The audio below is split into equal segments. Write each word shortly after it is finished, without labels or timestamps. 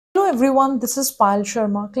everyone, this is Payal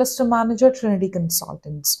Sharma, Cluster Manager, Trenity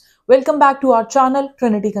Consultants. Welcome back to our channel,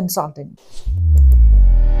 Trenity Consultants.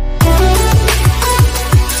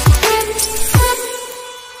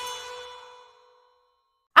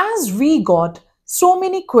 As we got so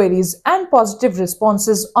many queries and positive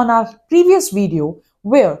responses on our previous video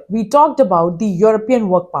where we talked about the European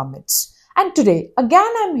work permits. And today,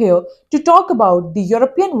 again I'm here to talk about the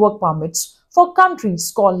European work permits for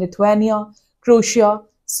countries called Lithuania, Croatia,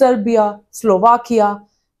 Serbia, Slovakia,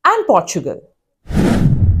 and Portugal.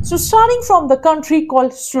 So starting from the country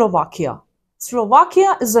called Slovakia.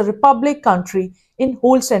 Slovakia is a republic country in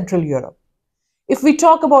whole Central Europe. If we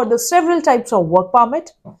talk about the several types of work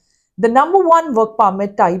permit, the number one work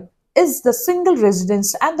permit type is the single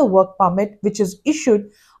residence and the work permit which is issued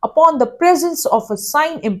upon the presence of a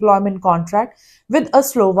signed employment contract with a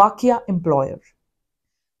Slovakia employer.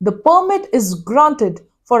 The permit is granted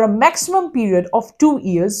for a maximum period of 2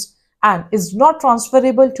 years and is not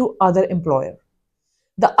transferable to other employer.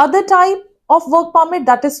 The other type of work permit,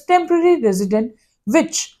 that is temporary resident,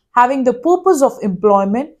 which having the purpose of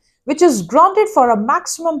employment, which is granted for a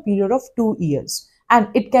maximum period of 2 years and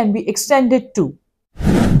it can be extended too.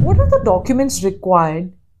 What are the documents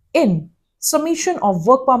required in submission of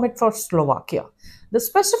work permit for Slovakia? The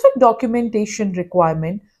specific documentation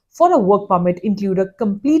requirement for a work permit include a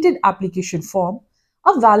completed application form,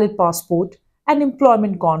 a valid passport, an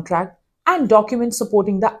employment contract, and documents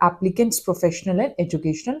supporting the applicant's professional and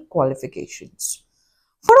educational qualifications.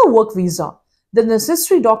 For a work visa, the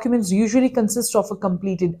necessary documents usually consist of a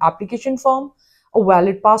completed application form, a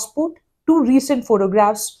valid passport, 2 recent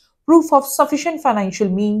photographs, proof of sufficient financial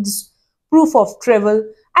means, proof of travel,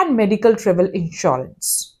 and medical travel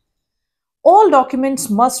insurance. All documents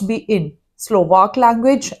must be in Slovak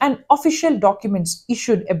language and official documents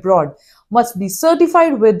issued abroad must be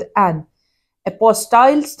certified with an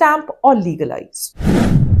apostille stamp or legalized.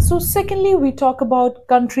 So secondly, we talk about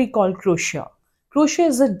country called Croatia. Croatia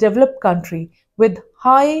is a developed country with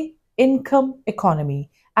high income economy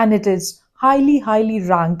and it is highly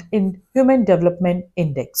ranked in Human Development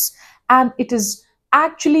Index, and it is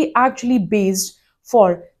actually based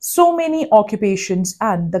for so many occupations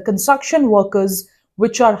and the construction workers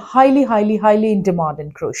which are highly in demand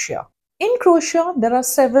in Croatia. In Croatia, there are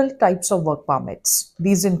several types of work permits.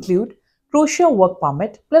 These include Croatia work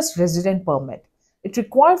permit plus resident permit. It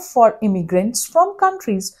required for immigrants from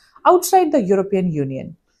countries outside the European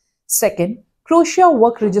Union. Second, Croatia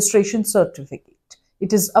work registration certificate.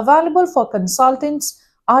 It is available for consultants,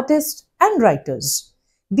 artists, and writers.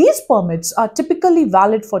 These permits are typically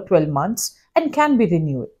valid for 12 months and can be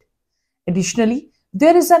renewed. Additionally,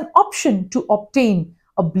 there is an option to obtain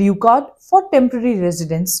a blue card for temporary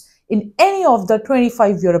residence in any of the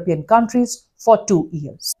 25 European countries for 2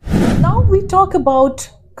 years. Now we talk about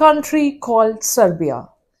country called Serbia.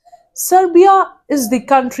 Serbia is the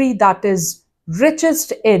country that is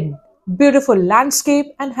richest in beautiful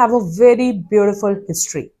landscape and have a very beautiful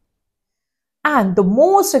history. And the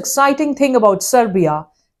most exciting thing about Serbia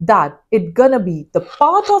that it's gonna be the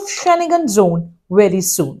part of Schengen zone very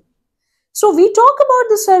soon. So we talk about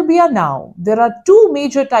the Serbia now. There are 2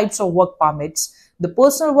 major types of work permits, the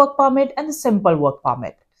personal work permit and the simple work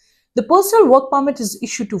permit. The personal work permit is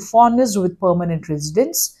issued to foreigners with permanent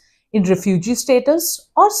residence, in refugee status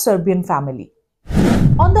or Serbian family.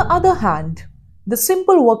 On the other hand, the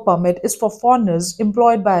simple work permit is for foreigners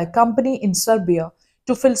employed by a company in Serbia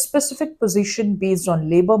to fill specific position based on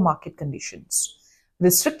labor market conditions,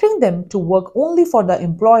 restricting them to work only for the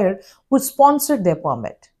employer who sponsored their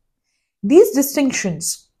permit. These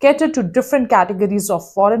distinctions cater to different categories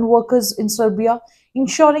of foreign workers in Serbia,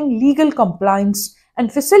 ensuring legal compliance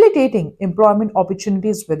and facilitating employment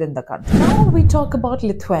opportunities within the country. Now we talk about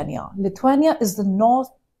Lithuania. Lithuania is the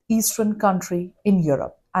northeastern country in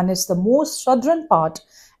Europe and is the most southern part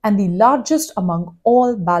and the largest among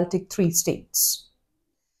all Baltic 3 states.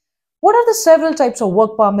 What are the several types of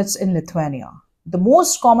work permits in Lithuania? The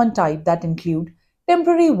most common type that include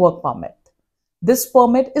temporary work permit. This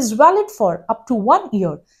permit is valid for up to 1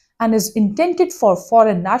 year and is intended for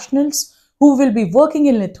foreign nationals who will be working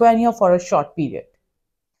in Lithuania for a short period.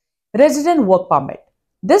 Resident work permit.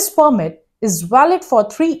 This permit is valid for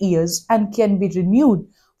 3 years and can be renewed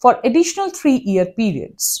for additional 3-year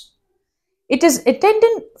periods. It is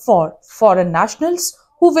intended for foreign nationals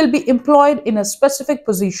who will be employed in a specific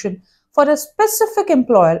position for a specific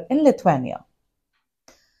employer in Lithuania.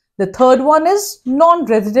 The third one is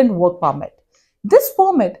non-resident work permit. This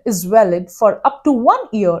permit is valid for up to 1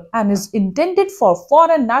 year and is intended for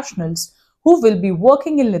foreign nationals who will be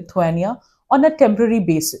working in Lithuania on a temporary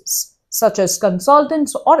basis, such as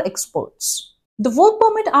consultants or experts. The work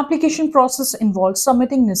permit application process involves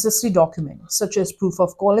submitting necessary documents such as proof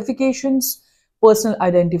of qualifications, personal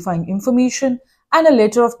identifying information, and a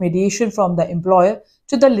letter of mediation from the employer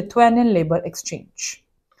to the Lithuanian Labour Exchange.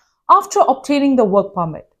 After obtaining the work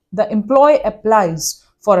permit, the employee applies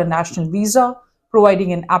for a national visa,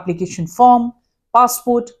 providing an application form,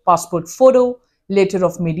 passport photo, letter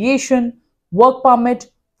of mediation, work permit,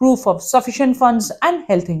 proof of sufficient funds, and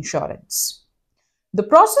health insurance. The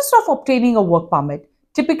process of obtaining a work permit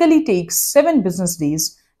typically takes 7 business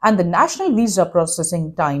days, and the national visa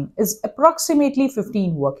processing time is approximately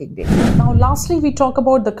 15 working days. Now, lastly, we talk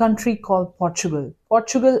about the country called Portugal.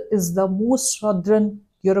 Portugal is the most southern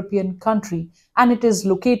European country, and it is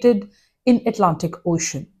located in Atlantic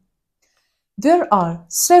Ocean. There are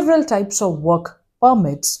several types of work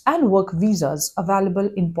permits and work visas available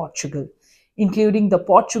in Portugal, including the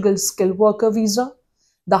Portugal Skilled Worker Visa,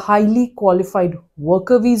 the Highly Qualified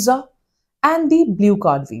Worker Visa, and the Blue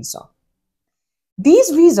Card Visa.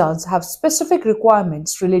 These visas have specific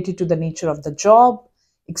requirements related to the nature of the job,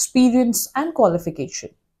 experience, and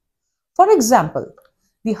qualification. For example,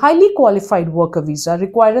 the Highly Qualified Worker Visa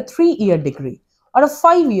requires a 3-year degree or a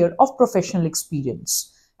 5-year of professional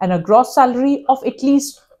experience and a gross salary of at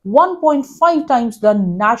least 1.5 times the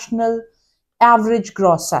national average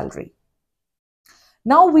gross salary.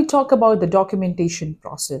 Now we talk about the documentation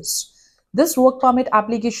process. This work permit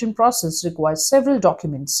application process requires several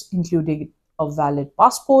documents, including a valid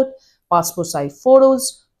passport, passport-size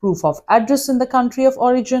photos, proof of address in the country of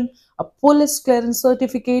origin, a police clearance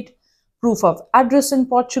certificate, proof of address in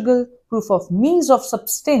Portugal, proof of means of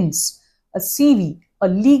subsistence, a CV, a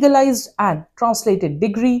legalized and translated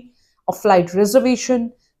degree, a flight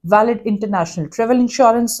reservation, valid international travel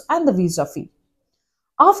insurance, and the visa fee.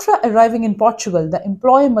 After arriving in Portugal, the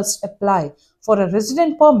employer must apply for a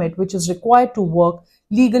resident permit which is required to work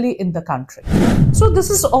legally in the country. So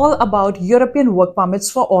this is all about European work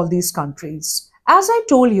permits for all these countries. As I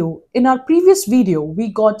told you in our previous video, we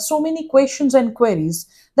got so many questions and queries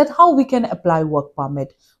that how we can apply work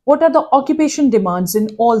permit. What are the occupation demands in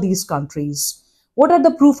all these countries? What are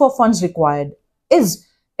the proof of funds required? Is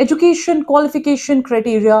education qualification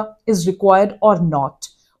criteria is required or not?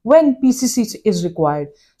 When PCC is required?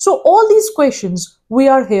 So all these questions, we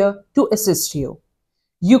are here to assist you.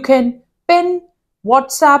 You can pin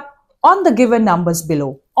WhatsApp on the given numbers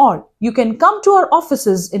below, or you can come to our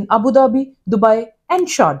offices in Abu Dhabi, Dubai, and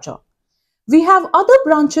Sharjah. We have other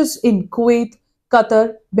branches in Kuwait,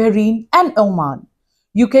 Qatar, Bahrain, and Oman.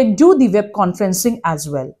 You can do the web conferencing as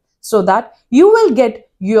well, so that you will get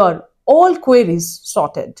your all queries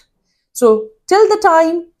sorted. So till the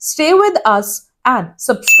time, stay with us and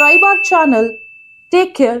subscribe our channel.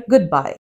 Take care. Goodbye.